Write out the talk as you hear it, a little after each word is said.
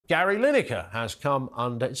Gary Lineker has come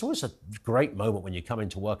under... It's always a great moment when you come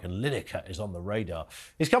into work and Lineker is on the radar.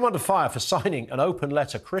 He's come under fire for signing an open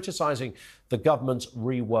letter criticising the government's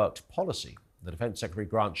reworked policy. The Defence Secretary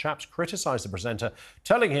Grant Shapps criticised the presenter,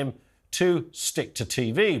 telling him to stick to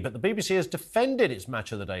TV. But the BBC has defended its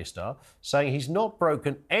Match of the Day star, saying he's not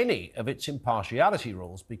broken any of its impartiality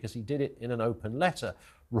rules because he did it in an open letter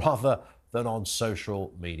rather than on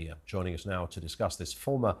social media. Joining us now to discuss this,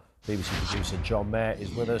 former BBC producer John Mair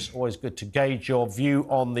is with us. Always good to gauge your view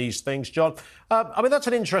on these things, John. I mean, that's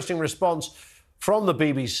an interesting response from the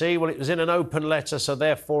BBC. Well, it was in an open letter, so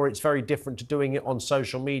therefore it's very different to doing it on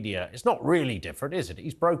social media. It's not really different, is it?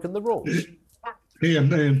 He's broken the rules.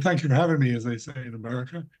 Ian, thank you for having me, as they say in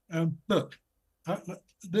America. Look,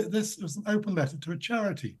 this was an open letter to a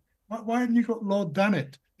charity. Why haven't you got Lord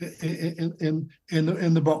Danett in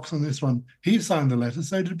the box on this one? He signed the letter,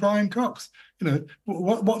 so did Brian Cox. You know,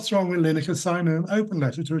 what's wrong with Lineker signing an open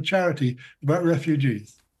letter to a charity about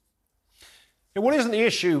refugees? What isn't the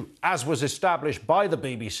issue, as was established by the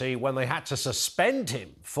BBC when they had to suspend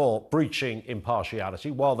him for breaching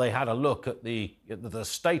impartiality while they had a look at the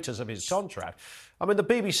status of his contract? I mean, the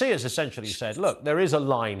BBC has essentially said, look, there is a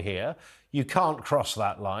line here. You can't cross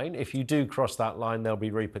that line. If you do cross that line, there'll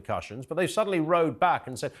be repercussions. But they've suddenly rowed back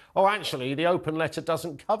and said, oh, actually, the open letter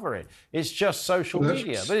doesn't cover it. It's just social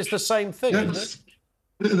media. But it's the same thing, isn't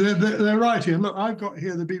it? They're right here. Look, I've got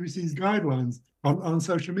here the BBC's guidelines on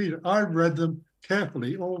social media. I've read them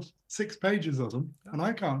carefully, all 6 pages of them, and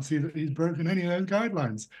I can't see that he's broken any of those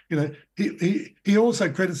guidelines. You know, he also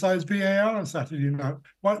criticised VAR on Saturday night.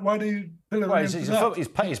 Why do you pillow him for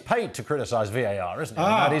that? He's paid to criticise VAR, isn't he?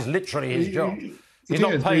 That is literally his job. He's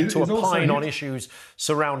not paid to opine on issues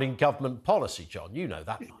surrounding government policy, John. You know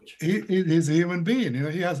that much. He's a human being. You know,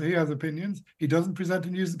 he has opinions. He doesn't present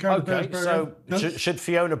and use the current affairs program. So should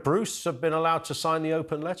Fiona Bruce have been allowed to sign the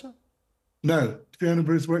open letter? No, Fiona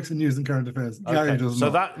Bruce works in news and current affairs. Okay. Gary does so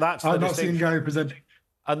not. That's I've not seen Gary presenting.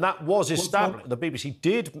 And that was established. The BBC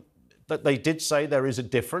did say there is a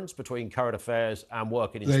difference between current affairs and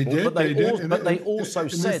working in sport. But they also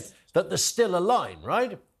said that there's still a line,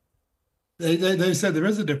 right? They said there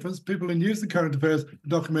is a difference. People in news and current affairs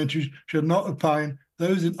documentaries should not opine.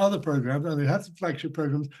 Those in other programmes, and they have some flagship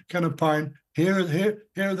programmes, can opine. Here are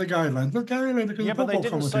the guidelines. Look, Gary Lineker, yeah, but they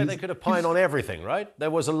didn't say they could opine on everything, right? There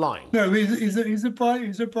was a line. No, he's a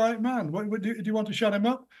bright man. Do you want to shut him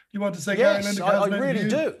up? Do you want to say yes, Gary Lineker? I really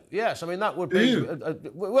do. Yes, I mean that would be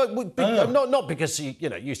not because he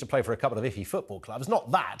used to play for a couple of iffy football clubs,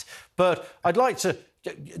 not that. But I'd like to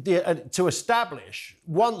establish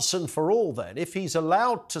once and for all then, if he's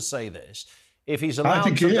allowed to say this, if he's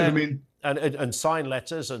allowed and sign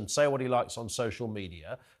letters and say what he likes on social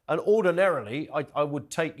media. And ordinarily, I would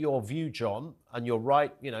take your view, John, and you're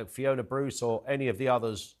right, you know, Fiona Bruce or any of the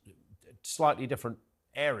others, slightly different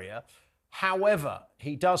area. However,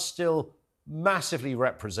 he does still massively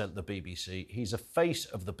represent the BBC. He's a face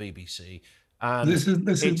of the BBC. And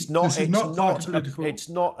it's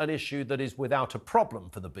not an issue that is without a problem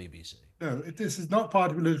for the BBC. No, this is not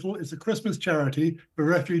party political. It's a Christmas charity for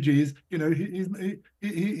refugees. You know,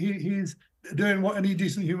 he's doing what any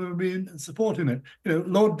decent human being and supporting it. You know,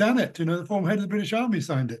 Lord Danett, you know, the former head of the British Army,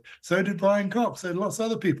 signed it. So did Brian Cox. So did lots of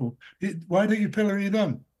other people. Why don't you pillory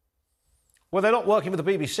them? Well, they're not working with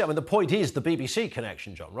the BBC. I mean, the point is the BBC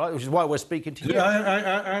connection, John, right? Which is why we're speaking to you.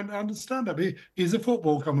 I understand that. He's a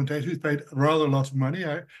football commentator who's paid rather a lot of money.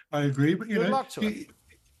 I agree, but Good luck to him.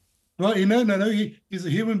 Well, he's a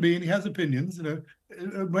human being. He has opinions. You know,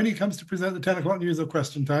 when he comes to present the 10 o'clock news or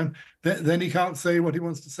question time, then he can't say what he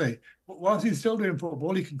wants to say. Whilst he's still doing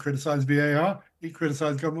football, he can criticise VAR. He can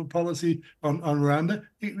criticise government policy on Rwanda,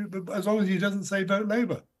 as long as he doesn't say vote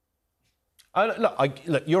Labour.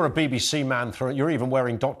 Look, you're a BBC man. You're even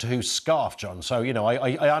wearing Doctor Who's scarf, John. So, you know,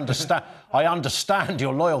 I understand. I understand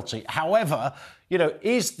your loyalty. However, you know,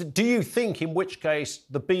 do you think in which case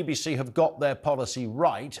the BBC have got their policy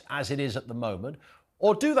right as it is at the moment,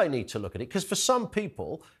 or do they need to look at it? Because for some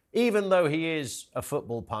people, even though he is a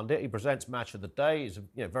football pundit, he presents Match of the Day. He's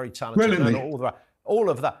a very talented man. All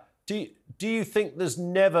of that. Do you think there's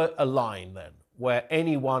never a line then where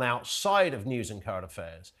anyone outside of news and current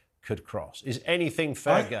affairs could cross? Is anything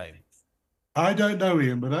fair game? I don't know,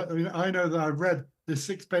 Ian, but I know that I've read this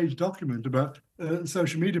 6-page document about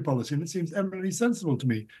social media policy, and it seems eminently sensible to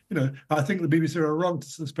me. You know, I think the BBC are wrong to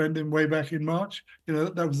suspend him way back in March. You know,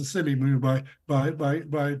 that was a silly move by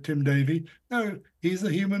Tim Davie. No, He's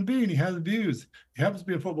a human being. He has views. He happens to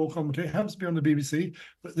be a football commentator. He happens to be on the BBC.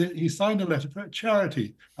 But he signed a letter for a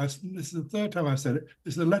charity. This is the third time I've said it.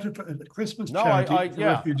 This is a letter for a Christmas charity for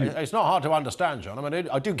refugees. It's not hard to understand, John. I mean,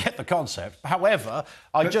 I do get the concept. However,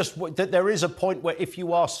 there is a point where if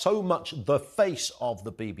you are so much the face of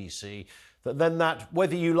the BBC, that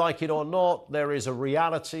whether you like it or not, there is a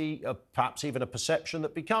reality, perhaps even a perception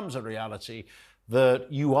that becomes a reality,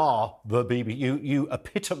 that you are the BBC. You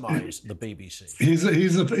epitomise the BBC.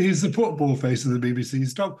 He's the football face of the BBC.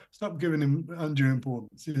 Stop giving him undue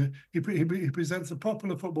importance. You know, he presents a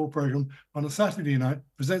popular football programme on a Saturday night.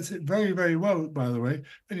 Presents it very, very well, by the way.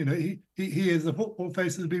 And you know, he is the football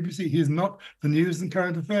face of the BBC. He is not the news and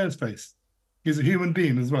current affairs face. He's a human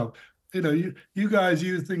being as well. You know, you guys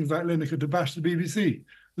use things like Lineker to bash the BBC.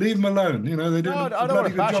 Leave them alone. You know, they do. No, I don't want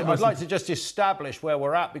to bash it. I'd like to just establish where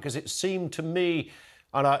we're at, because it seemed to me,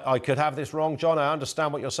 and I could have this wrong, John, I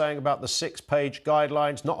understand what you're saying about the 6-page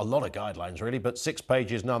guidelines. Not a lot of guidelines, really, but 6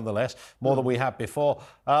 pages nonetheless, more than we had before.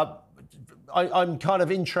 I'm kind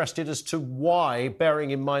of interested as to why,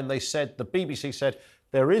 bearing in mind the BBC said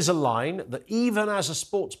there is a line that even as a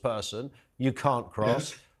sports person you can't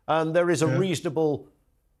cross, and there is a reasonable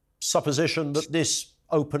supposition that this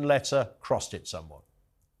open letter crossed it somewhat.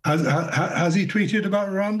 Has he tweeted about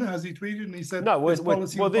Rwanda? Has he tweeted and he said no?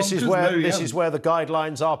 This is where the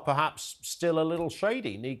guidelines are perhaps still a little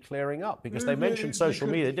shady, need clearing up, because they mentioned social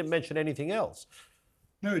media. They didn't mention anything else.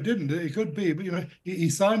 No, it didn't. It could be, but you know, he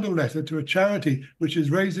signed a letter to a charity which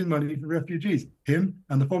is raising money for refugees. Him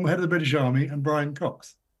and the former head of the British Army and Brian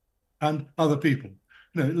Cox, and other people.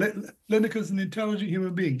 No, Lineker's an intelligent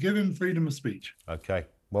human being. Give him freedom of speech. Okay.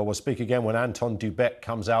 Well, we'll speak again when Anton Dubek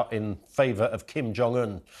comes out in favour of Kim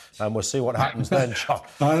Jong-un, and we'll see what happens then, John.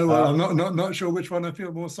 I'm not sure which one I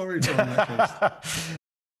feel more sorry for in that case.